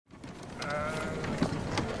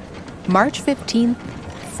March 15th,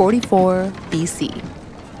 44 BC.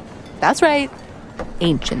 That's right,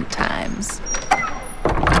 ancient times.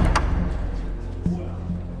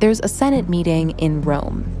 There's a Senate meeting in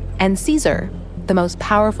Rome, and Caesar, the most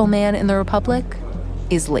powerful man in the Republic,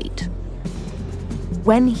 is late.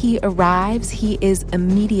 When he arrives, he is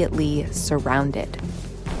immediately surrounded.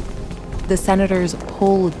 The senators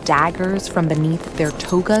pull daggers from beneath their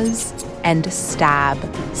togas and stab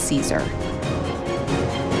Caesar.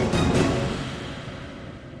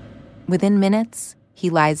 Within minutes, he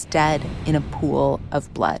lies dead in a pool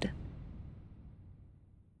of blood.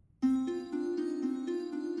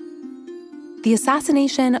 The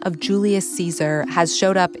assassination of Julius Caesar has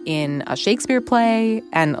showed up in a Shakespeare play,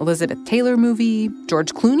 an Elizabeth Taylor movie.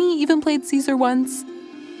 George Clooney even played Caesar once.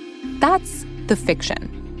 That's the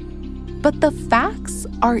fiction. But the facts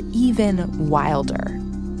are even wilder.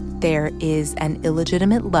 There is an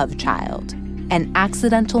illegitimate love child, an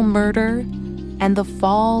accidental murder, and the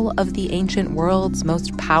fall of the ancient world's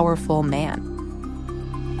most powerful man.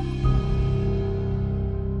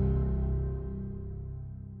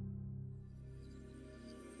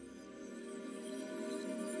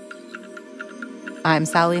 I'm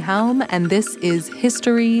Sally Helm, and this is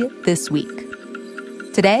History This Week.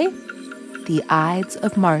 Today, the Ides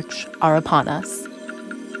of March are upon us.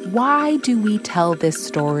 Why do we tell this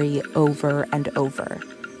story over and over?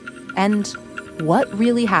 And what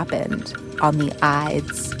really happened on the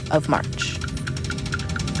Ides of March?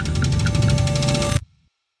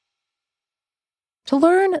 To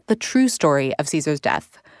learn the true story of Caesar's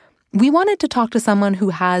death, we wanted to talk to someone who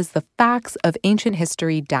has the facts of ancient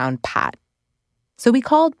history down pat. So we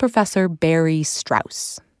called Professor Barry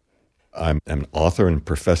Strauss. I'm an author and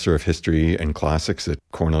professor of history and classics at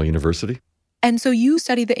Cornell University. And so you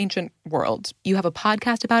study the ancient world. You have a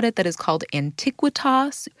podcast about it that is called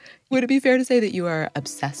Antiquitas. Would it be fair to say that you are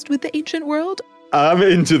obsessed with the ancient world? I'm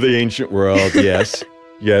into the ancient world, yes.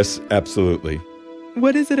 Yes, absolutely.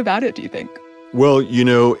 What is it about it, do you think? Well,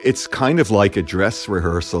 it's kind of like a dress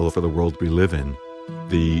rehearsal for the world we live in.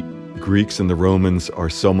 The Greeks and the Romans are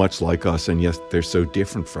so much like us, and yet they're so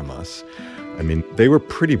different from us. I mean, they were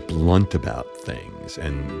pretty blunt about things,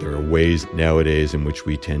 and there are ways nowadays in which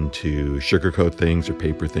we tend to sugarcoat things or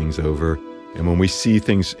paper things over. And when we see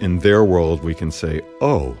things in their world, we can say,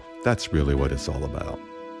 oh, that's really what it's all about.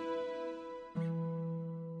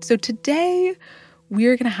 So today,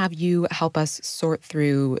 we're going to have you help us sort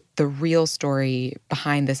through the real story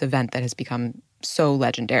behind this event that has become so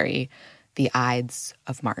legendary, the Ides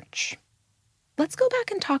of March. Let's go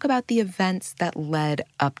back and talk about the events that led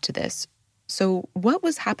up to this. So what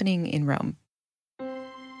was happening in Rome?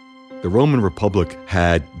 The Roman Republic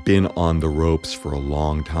had been on the ropes for a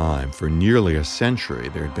long time. For nearly a century,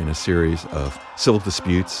 there had been a series of civil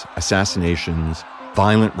disputes, assassinations,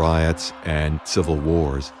 violent riots, and civil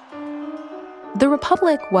wars. The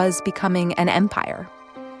Republic was becoming an empire,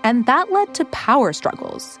 and that led to power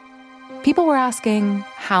struggles. People were asking,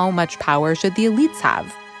 how much power should the elites have?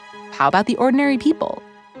 How about the ordinary people?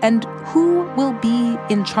 And who will be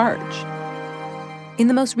in charge? In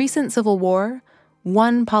the most recent civil war,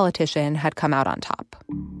 one politician had come out on top,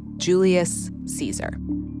 Julius Caesar.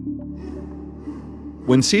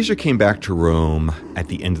 When Caesar came back to Rome at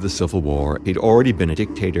the end of the Civil War, he'd already been a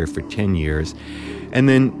dictator for 10 years. And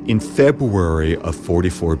then in February of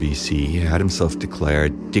 44 BC, he had himself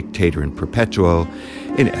declared dictator in perpetuo,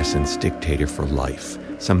 in essence, dictator for life,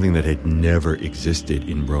 something that had never existed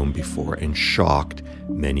in Rome before and shocked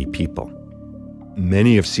many people.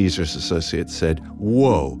 Many of Caesar's associates said,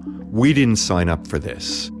 whoa, we didn't sign up for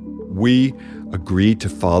this. We agreed to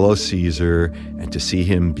follow Caesar and to see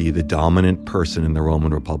him be the dominant person in the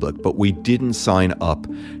Roman Republic, but we didn't sign up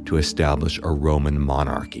to establish a Roman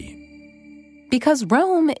monarchy. Because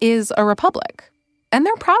Rome is a republic, and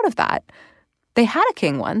they're proud of that. They had a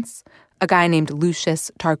king once, a guy named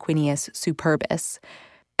Lucius Tarquinius Superbus,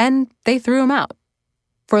 and they threw him out.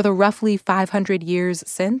 For the roughly 500 years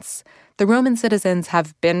since, the Roman citizens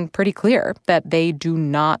have been pretty clear that they do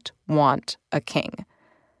not want a king.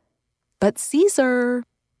 But Caesar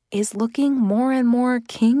is looking more and more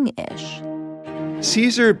king-ish.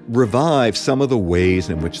 Caesar revived some of the ways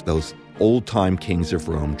in which those old-time kings of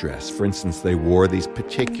Rome dressed. For instance, they wore these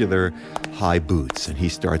particular high boots, and he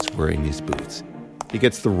starts wearing these boots. He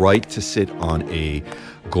gets the right to sit on a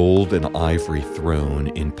gold and ivory throne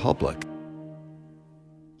in public.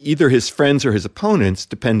 Either his friends or his opponents,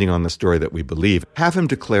 depending on the story that we believe, have him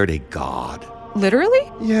declared a god.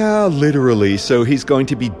 Literally? Yeah, literally. So he's going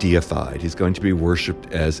to be deified. He's going to be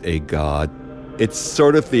worshipped as a god. It's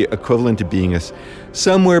sort of the equivalent to being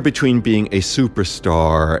somewhere between being a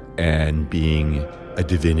superstar and being a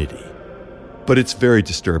divinity. But it's very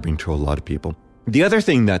disturbing to a lot of people. The other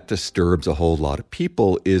thing that disturbs a whole lot of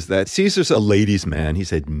people is that Caesar's a ladies' man. He's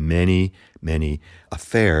had many, many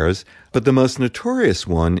affairs, but the most notorious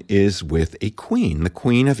one is with a queen, the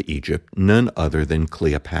queen of Egypt, none other than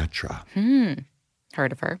Cleopatra.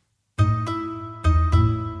 Heard of her.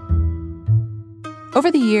 Over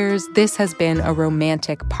the years, this has been a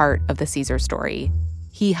romantic part of the Caesar story.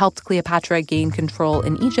 He helped Cleopatra gain control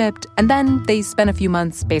in Egypt, and then they spent a few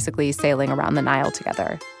months basically sailing around the Nile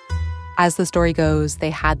together. As the story goes, they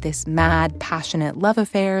had this mad, passionate love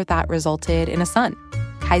affair that resulted in a son,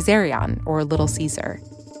 Caesarion, or Little Caesar.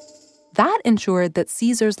 That ensured that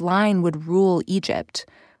Caesar's line would rule Egypt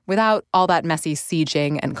without all that messy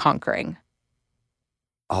sieging and conquering.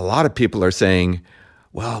 A lot of people are saying,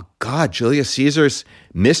 well, God, Julius Caesar's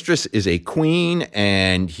mistress is a queen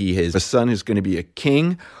and he has a son who's going to be a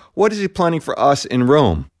king. What is he planning for us in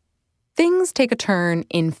Rome? Things take a turn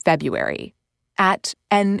in February at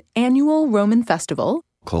an annual Roman festival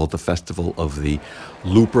called the Festival of the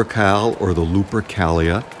Lupercal or the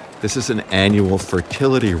Lupercalia. This is an annual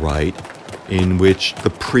fertility rite in which the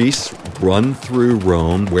priests run through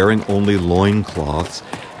Rome wearing only loincloths,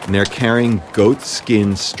 and they're carrying goat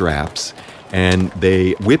skin straps, and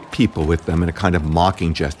they whip people with them in a kind of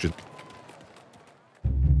mocking gesture.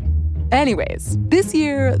 Anyways, this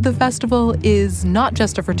year, the festival is not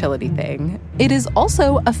just a fertility thing. It is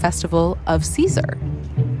also a festival of Caesar.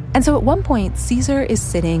 And so at one point, Caesar is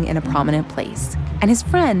sitting in a prominent place, and his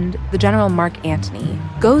friend, the general Mark Antony,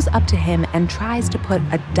 goes up to him and tries to put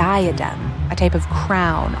a diadem, a type of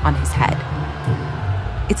crown, on his head.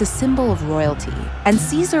 It's a symbol of royalty, and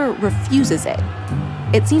Caesar refuses it.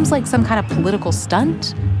 It seems like some kind of political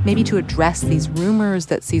stunt, maybe to address these rumors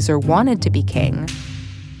that Caesar wanted to be king.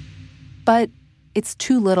 But it's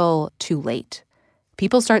too little, too late.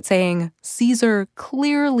 People start saying Caesar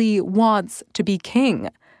clearly wants to be king.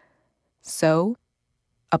 So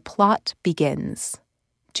a plot begins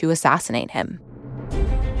to assassinate him.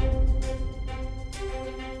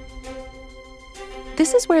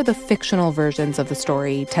 This is where the fictional versions of the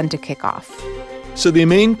story tend to kick off. So the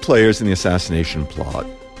main players in the assassination plot,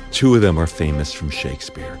 two of them are famous from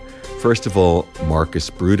Shakespeare. First of all, Marcus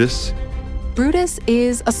Brutus. Brutus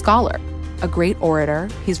is a scholar, a great orator.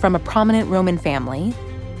 He's from a prominent Roman family.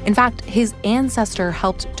 In fact, his ancestor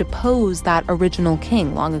helped depose that original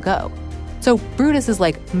king long ago. So Brutus is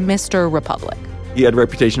like Mr. Republic. He had a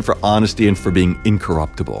reputation for honesty and for being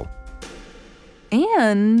incorruptible.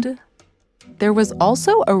 And there was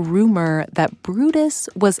also a rumor that Brutus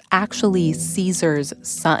was actually Caesar's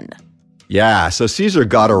son. Yeah, so Caesar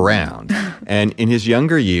got around. And in his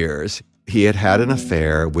younger years, he had had an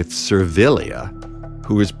affair with Servilia,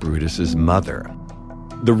 who is Brutus's mother.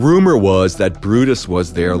 The rumor was that Brutus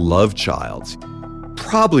was their love child.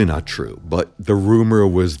 Probably not true, but the rumor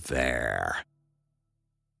was there.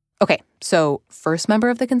 Okay, so first member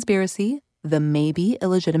of the conspiracy, the maybe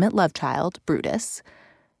illegitimate love child, Brutus.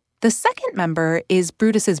 The second member is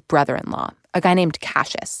Brutus's brother-in-law, a guy named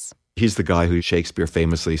Cassius. He's the guy who Shakespeare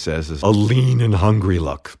famously says is a lean and hungry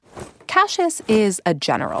look. Cassius is a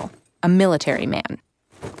general, a military man.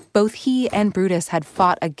 Both he and Brutus had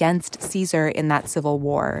fought against Caesar in that civil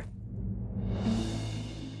war.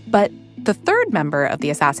 But the third member of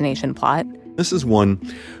the assassination plot, this is one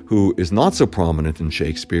who is not so prominent in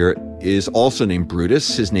Shakespeare, is also named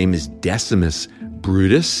Brutus. His name is Decimus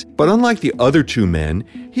Brutus. But unlike the other two men,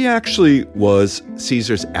 he actually was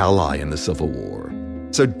Caesar's ally in the Civil War.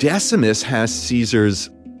 So Decimus has Caesar's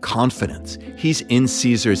confidence. He's in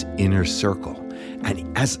Caesar's inner circle.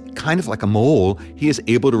 And as kind of like a mole, he is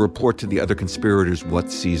able to report to the other conspirators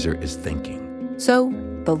what Caesar is thinking. So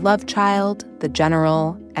the love child, the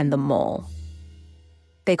general, and the mole.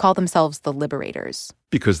 They call themselves the Liberators.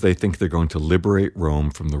 Because they think they're going to liberate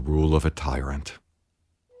Rome from the rule of a tyrant.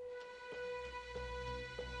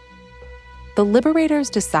 The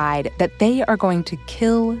Liberators decide that they are going to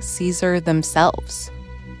kill Caesar themselves,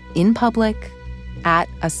 in public, at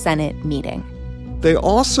a Senate meeting. They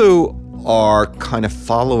also are kind of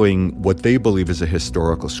following what they believe is a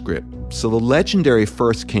historical script. So the legendary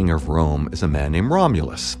first king of Rome is a man named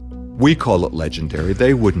Romulus. We call it legendary.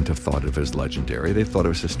 They wouldn't have thought of it as legendary. They thought it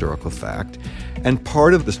was historical fact. And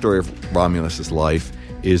part of the story of Romulus's life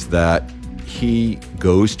is that he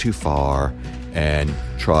goes too far and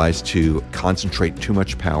tries to concentrate too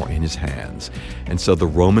much power in his hands. And so the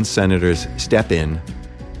Roman senators step in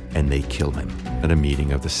and they kill him at a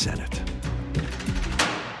meeting of the Senate.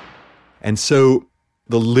 And so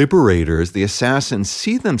the liberators, the assassins,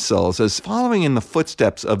 see themselves as following in the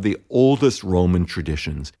footsteps of the oldest Roman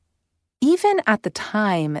traditions. Even at the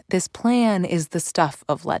time, this plan is the stuff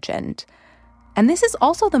of legend. And this is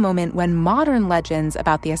also the moment when modern legends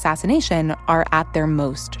about the assassination are at their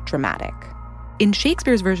most dramatic. In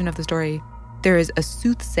Shakespeare's version of the story, there is a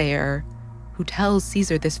soothsayer who tells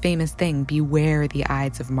Caesar this famous thing, beware the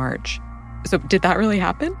Ides of March. So did that really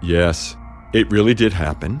happen? Yes, it really did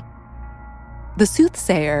happen. The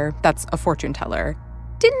soothsayer, that's a fortune teller,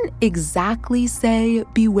 didn't exactly say,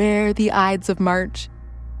 beware the Ides of March.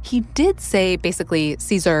 He did say, basically,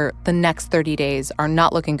 Caesar, the next 30 days are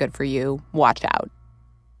not looking good for you. Watch out.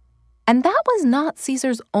 And that was not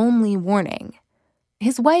Caesar's only warning.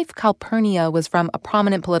 His wife, Calpurnia, was from a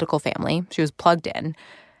prominent political family. She was plugged in.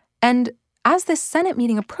 And as this Senate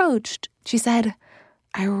meeting approached, she said,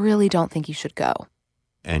 I really don't think you should go.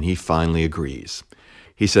 And he finally agrees.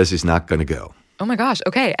 He says he's not going to go. Oh my gosh,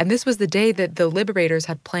 okay. And this was the day that the liberators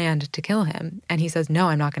had planned to kill him. And he says, no,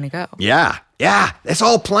 I'm not going to go. Yeah, it's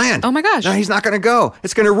all planned. Oh my gosh. No, he's not going to go.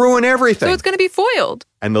 It's going to ruin everything. So it's going to be foiled.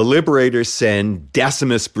 And the liberators send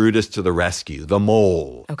Decimus Brutus to the rescue, the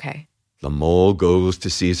mole. Okay. The mole goes to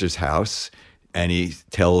Caesar's house, and he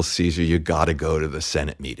tells Caesar, you got to go to the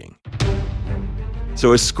Senate meeting.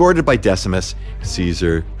 So escorted by Decimus,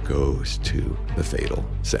 Caesar goes to the fatal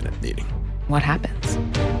Senate meeting. What happens?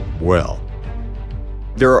 Well,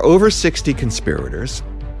 there are over 60 conspirators.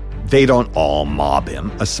 They don't all mob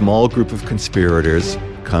him. A small group of conspirators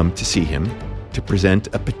come to see him to present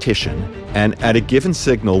a petition. And at a given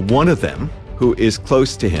signal, one of them, who is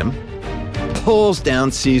close to him, pulls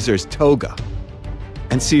down Caesar's toga.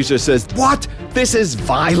 And Caesar says, what? This is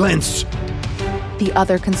violence. The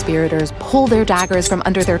other conspirators pull their daggers from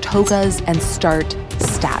under their togas and start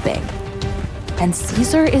stabbing. And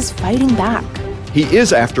Caesar is fighting back. He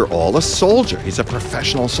is, after all, a soldier. He's a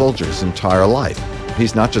professional soldier his entire life.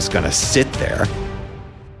 He's not just going to sit there.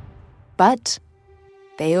 But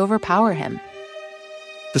they overpower him.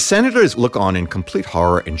 The senators look on in complete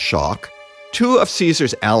horror and shock. Two of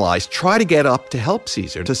Caesar's allies try to get up to help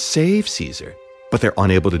Caesar, to save Caesar, but they're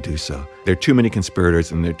unable to do so. There are too many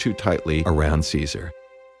conspirators and they're too tightly around Caesar.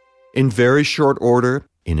 In very short order,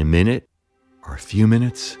 in a minute or a few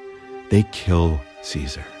minutes, they kill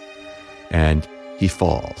Caesar, and he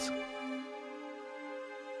falls.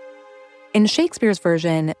 In Shakespeare's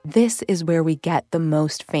version, this is where we get the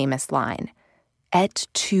most famous line. Et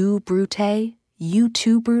tu, Brute? You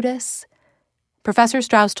too, Brutus? Professor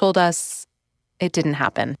Strauss told us it didn't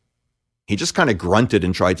happen. He just kind of grunted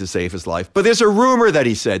and tried to save his life. But there's a rumor that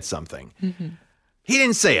he said something. Mm-hmm. He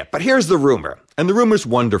didn't say it, but here's the rumor. And the rumor's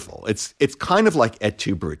wonderful. It's kind of like Et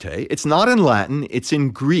tu, Brute. It's not in Latin, it's in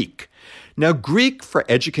Greek. Now, Greek for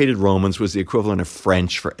educated Romans was the equivalent of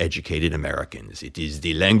French for educated Americans. It is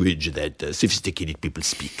the language that sophisticated people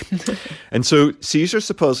speak. And so Caesar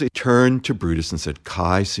supposedly turned to Brutus and said,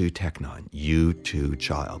 Kai su teknon, you too,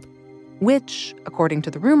 child. Which, according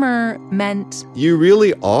to the rumor, meant, you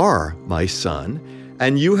really are my son,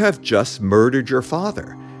 and you have just murdered your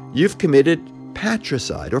father. You've committed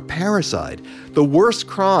patricide or parricide, the worst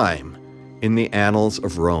crime in the annals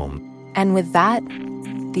of Rome. And with that,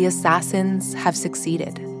 the assassins have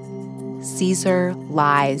succeeded. Caesar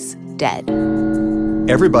lies dead.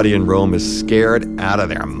 Everybody in Rome is scared out of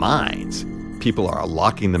their minds. People are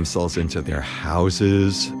locking themselves into their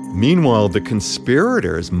houses. Meanwhile, the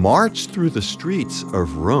conspirators march through the streets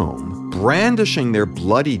of Rome, brandishing their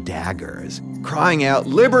bloody daggers, crying out,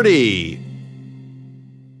 "Liberty!"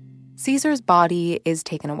 Caesar's body is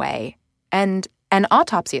taken away, and an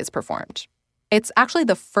autopsy is performed. It's actually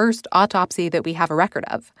the first autopsy that we have a record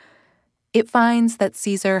of. It finds that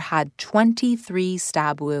Caesar had 23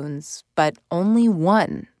 stab wounds, but only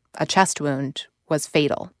one, a chest wound, was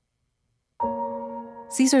fatal.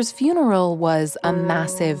 Caesar's funeral was a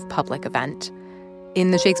massive public event.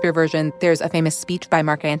 In the Shakespeare version, there's a famous speech by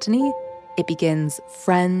Mark Antony. It begins,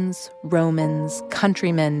 "Friends, Romans,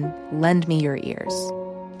 countrymen, lend me your ears."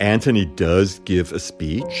 Antony does give a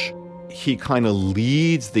speech. He kind of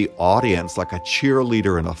leads the audience like a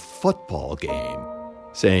cheerleader in a football game,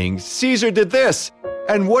 saying, Caesar did this,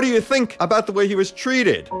 and what do you think about the way he was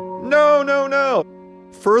treated? No, no, no.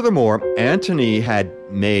 Furthermore, Antony had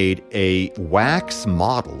made a wax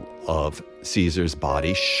model of Caesar's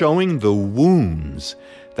body showing the wounds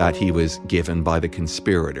that he was given by the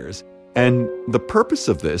conspirators. And the purpose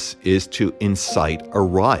of this is to incite a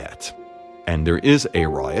riot. And there is a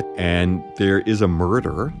riot, and there is a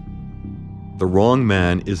murder. The wrong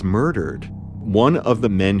man is murdered. One of the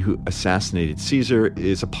men who assassinated Caesar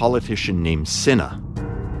is a politician named Cinna.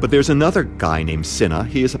 But there's another guy named Cinna.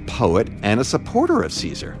 He is a poet and a supporter of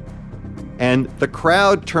Caesar. And the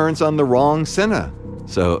crowd turns on the wrong Cinna.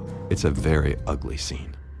 So it's a very ugly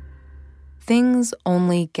scene. Things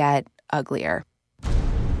only get uglier.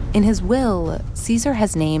 In his will, Caesar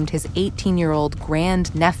has named his 18-year-old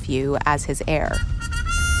grandnephew as his heir.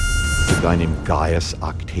 A guy named Gaius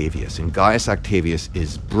Octavius. And Gaius Octavius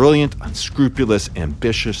is brilliant, unscrupulous,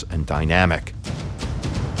 ambitious, and dynamic.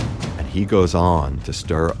 And he goes on to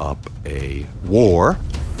stir up a war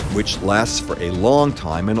which lasts for a long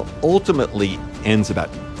time and ultimately ends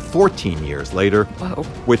about 14 years later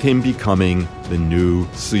with him becoming the new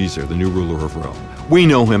Caesar, the new ruler of Rome. We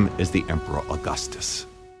know him as the Emperor Augustus.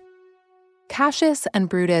 Cassius and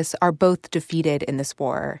Brutus are both defeated in this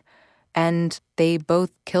war, and they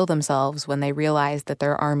both kill themselves when they realize that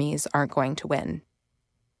their armies aren't going to win.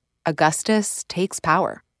 Augustus takes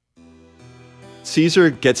power. Caesar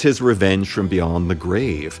gets his revenge from beyond the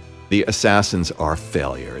grave. The assassins are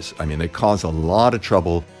failures. I mean, they cause a lot of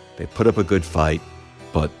trouble. They put up a good fight,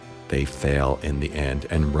 but they fail in the end,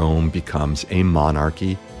 and Rome becomes a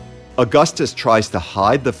monarchy. Augustus tries to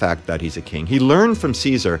hide the fact that he's a king. He learned from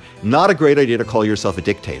Caesar, not a great idea to call yourself a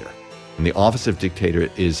dictator. And the office of dictator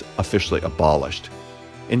is officially abolished.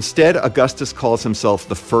 Instead, Augustus calls himself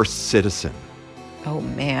the first citizen. Oh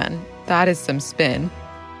man, that is some spin.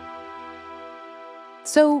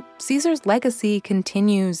 So Caesar's legacy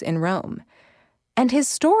continues in Rome. And his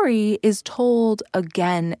story is told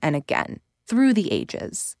again and again through the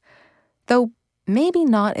ages. Though maybe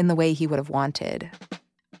not in the way he would have wanted.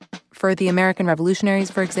 For the American revolutionaries,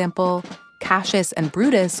 for example, Cassius and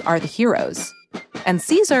Brutus are the heroes, and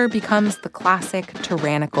Caesar becomes the classic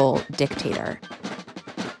tyrannical dictator.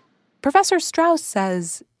 Professor Strauss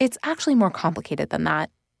says it's actually more complicated than that.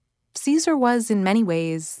 Caesar was, in many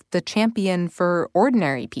ways, the champion for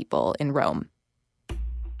ordinary people in Rome.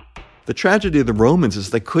 The tragedy of the Romans is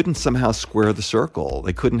they couldn't somehow square the circle.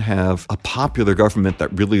 They couldn't have a popular government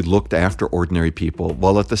that really looked after ordinary people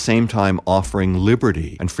while at the same time offering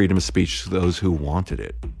liberty and freedom of speech to those who wanted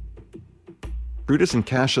it. Brutus and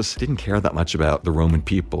Cassius didn't care that much about the Roman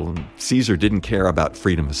people, and Caesar didn't care about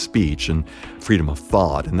freedom of speech and freedom of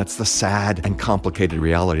thought, and that's the sad and complicated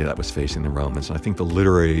reality that was facing the Romans, and I think the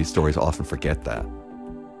literary stories often forget that.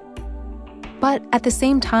 But at the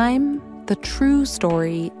same time, the true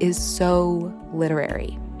story is so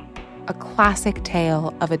literary. A classic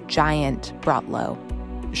tale of a giant brought low.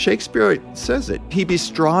 Shakespeare says it. He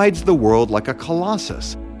bestrides the world like a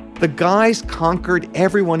colossus. The guy's conquered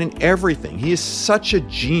everyone and everything. He is such a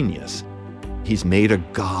genius. He's made a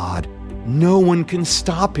god. No one can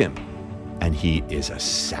stop him. And he is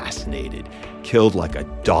assassinated, killed like a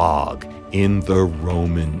dog in the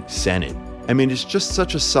Roman Senate. I mean, it's just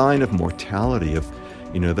such a sign of mortality, of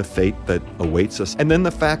the fate that awaits us. And then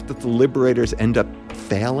the fact that the liberators end up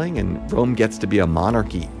failing and Rome gets to be a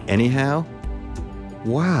monarchy anyhow.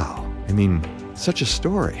 Wow. I mean, such a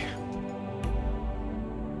story.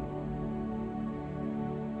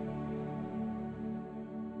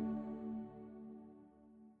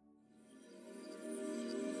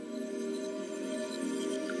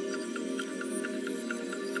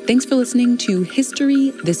 Thanks for listening to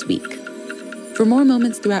History This Week. For more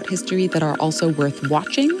moments throughout history that are also worth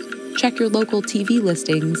watching, check your local TV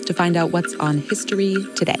listings to find out what's on History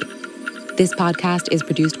Today. This podcast is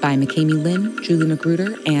produced by McKamey Lynn, Julie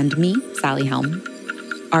Magruder, and me, Sally Helm.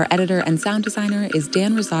 Our editor and sound designer is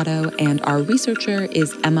Dan Rosado, and our researcher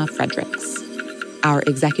is Emma Fredericks. Our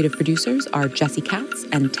executive producers are Jesse Katz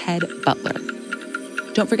and Ted Butler.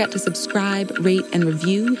 Don't forget to subscribe, rate, and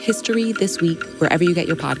review History This Week wherever you get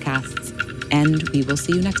your podcasts. And we will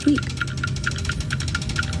see you next week.